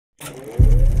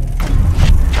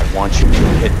I want you to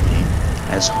hit me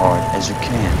as hard as you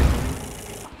can.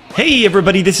 Hey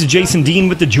everybody, this is Jason Dean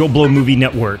with the Joe Blow Movie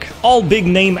Network. All big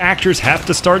name actors have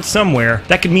to start somewhere.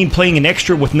 That could mean playing an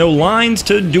extra with no lines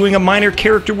to doing a minor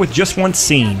character with just one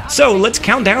scene. So let's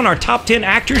count down our top 10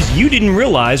 actors you didn't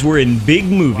realize were in big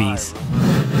movies.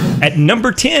 At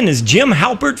number 10 is Jim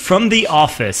Halpert from The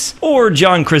Office, or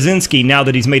John Krasinski now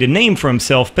that he's made a name for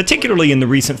himself, particularly in the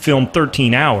recent film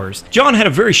 13 Hours. John had a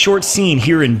very short scene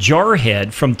here in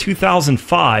Jarhead from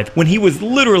 2005 when he was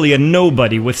literally a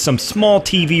nobody with some small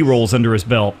TV roles under his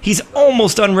belt. He's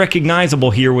almost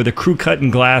unrecognizable here with a crew cut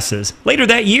and glasses. Later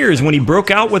that year is when he broke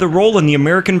out with a role in the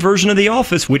American version of The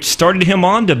Office, which started him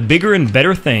on to bigger and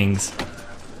better things.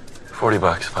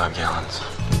 $40, 5 gallons.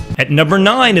 At number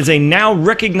 9 is a now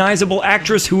recognizable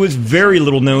actress who was very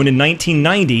little known in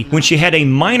 1990 when she had a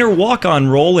minor walk-on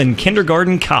role in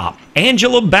Kindergarten Cop.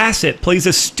 Angela Bassett plays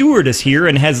a stewardess here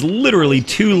and has literally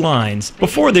 2 lines.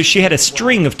 Before this, she had a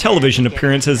string of television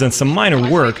appearances and some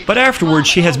minor work, but afterwards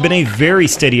she has been a very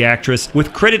steady actress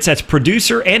with credits as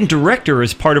producer and director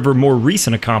as part of her more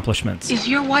recent accomplishments. Is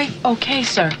your wife okay,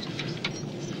 sir?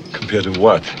 Compared to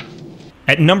what?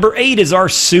 At number 8 is our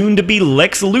soon-to-be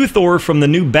Lex Luthor from the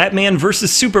new Batman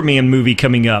vs. Superman movie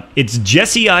coming up. It's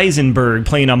Jesse Eisenberg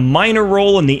playing a minor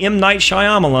role in the M. Night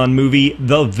Shyamalan movie,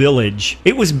 The Village.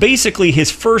 It was basically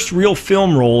his first real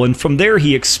film role, and from there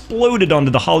he exploded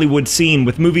onto the Hollywood scene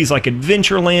with movies like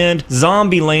Adventureland,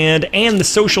 Zombieland, and The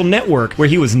Social Network, where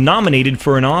he was nominated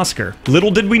for an Oscar.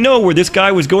 Little did we know where this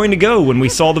guy was going to go when we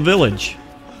saw The Village.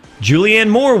 Julianne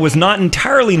Moore was not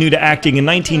entirely new to acting in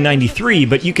 1993,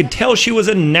 but you could tell she was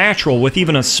a natural with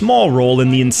even a small role in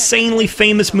the insanely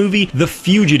famous movie The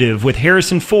Fugitive with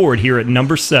Harrison Ford here at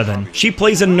number 7. She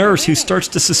plays a nurse who starts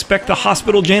to suspect the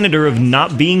hospital janitor of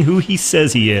not being who he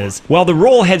says he is. While the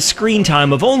role had screen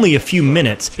time of only a few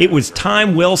minutes, it was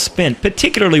time well spent,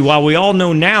 particularly while we all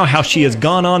know now how she has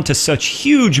gone on to such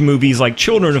huge movies like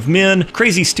Children of Men,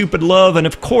 Crazy Stupid Love, and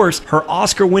of course, her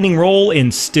Oscar-winning role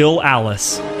in Still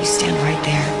Alice. Stand right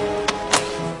there.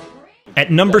 At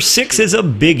number 6 is a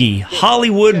biggie,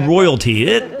 Hollywood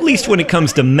royalty, at least when it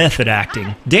comes to method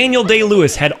acting. Daniel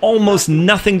Day-Lewis had almost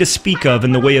nothing to speak of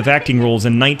in the way of acting roles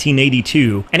in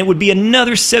 1982, and it would be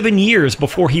another 7 years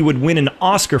before he would win an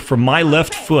Oscar for My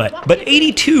Left Foot. But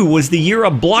 82 was the year a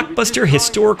blockbuster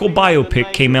historical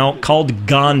biopic came out called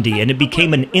Gandhi, and it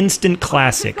became an instant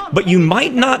classic. But you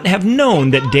might not have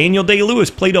known that Daniel Day-Lewis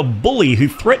played a bully who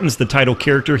threatens the title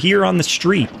character here on the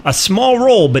street. A small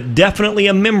role, but definitely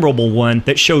a memorable one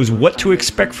that shows what to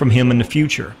expect from him in the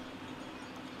future.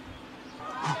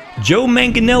 Joe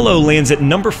Manganiello lands at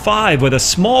number 5 with a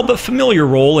small but familiar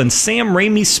role in Sam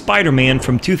Raimi's Spider-Man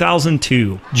from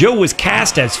 2002. Joe was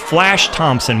cast as Flash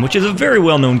Thompson, which is a very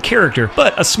well-known character,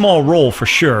 but a small role for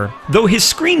sure. Though his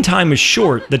screen time is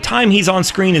short, the time he's on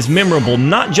screen is memorable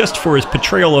not just for his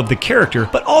portrayal of the character,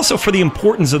 but also for the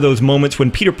importance of those moments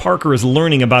when Peter Parker is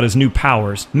learning about his new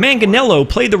powers. Manganiello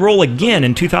played the role again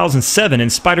in 2007 in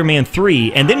Spider-Man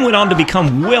 3, and then went on to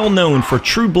become well-known for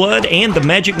True Blood and the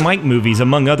Magic Mike movies,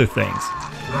 among other things.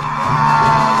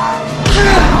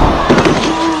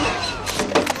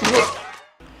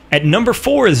 At number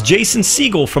 4 is Jason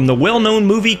Segel from the well-known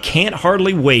movie Can't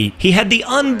Hardly Wait. He had the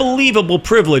unbelievable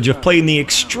privilege of playing the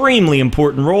extremely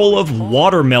important role of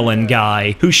Watermelon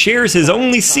Guy, who shares his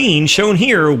only scene shown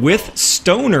here with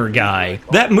Stoner Guy.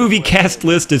 That movie cast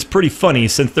list is pretty funny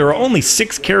since there are only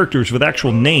 6 characters with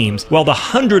actual names, while the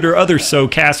 100 or other so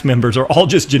cast members are all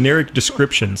just generic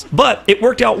descriptions. But it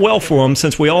worked out well for him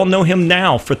since we all know him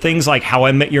now for things like How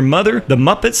I Met Your Mother, The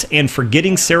Muppets, and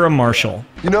Forgetting Sarah Marshall.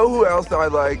 You know who else I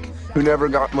like, who never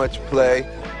got much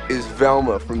play, is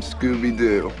Velma from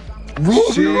Scooby-Doo.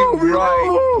 She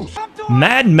right.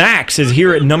 Mad Max is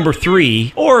here at number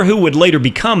 3, or who would later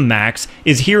become Max,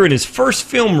 is here in his first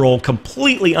film role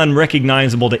completely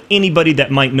unrecognizable to anybody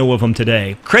that might know of him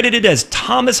today. Credited as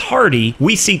Thomas Hardy,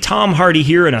 we see Tom Hardy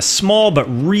here in a small but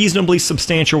reasonably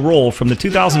substantial role from the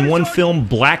 2001 film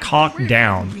Black Hawk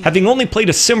Down. Having only played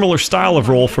a similar style of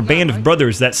role for Band of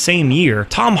Brothers that same year,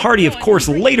 Tom Hardy of course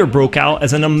later broke out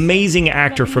as an amazing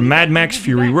actor for Mad Max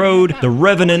Fury Road, The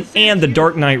Revenant, and The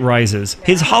Dark Knight Rises.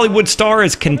 His Hollywood star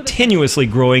is continuously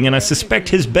growing, and I suspect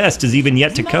his best is even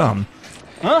yet to come.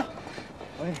 Huh?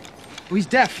 Oh, he's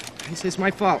deaf. It's my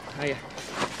fault. I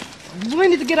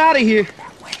need to get out of here.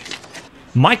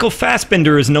 Michael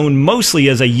Fassbender is known mostly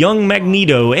as a young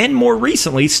Magneto and more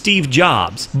recently Steve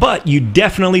Jobs. But you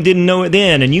definitely didn't know it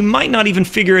then, and you might not even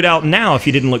figure it out now if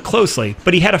you didn't look closely.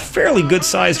 But he had a fairly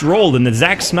good-sized role in the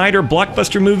Zack Snyder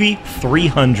blockbuster movie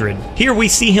 300. Here we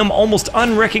see him almost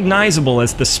unrecognizable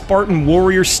as the Spartan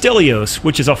warrior Stelios,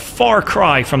 which is a far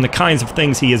cry from the kinds of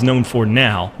things he is known for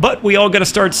now. But we all gotta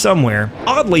start somewhere.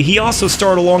 Oddly, he also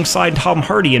starred alongside Tom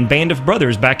Hardy in Band of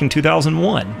Brothers back in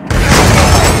 2001.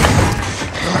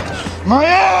 My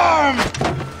arm!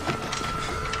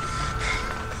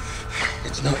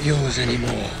 It's not yours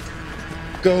anymore.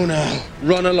 Go now.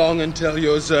 Run along and tell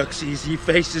your Xerxes he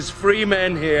faces free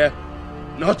men here,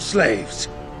 not slaves.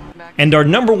 And our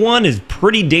number one is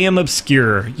pretty damn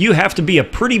obscure. You have to be a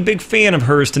pretty big fan of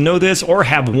hers to know this or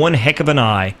have one heck of an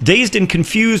eye. Dazed and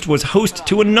Confused was host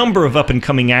to a number of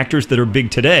up-and-coming actors that are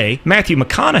big today. Matthew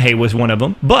McConaughey was one of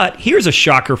them. But here's a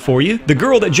shocker for you. The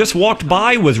girl that just walked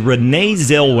by was Renee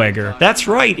Zellweger. That's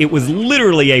right, it was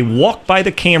literally a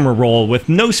walk-by-the-camera role with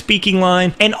no speaking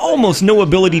line and almost no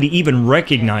ability to even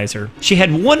recognize her. She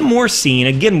had one more scene,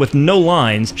 again with no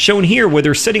lines, shown here with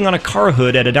her sitting on a car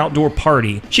hood at an outdoor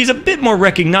party. She's a bit more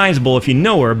recognizable if you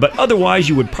know her, but otherwise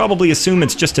you would probably assume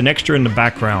it's just an extra in the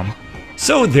background.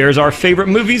 So there's our favorite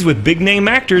movies with big name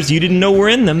actors you didn't know were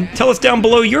in them. Tell us down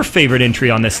below your favorite entry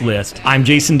on this list. I'm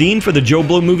Jason Dean for the Joe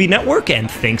Blow Movie Network, and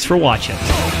thanks for watching.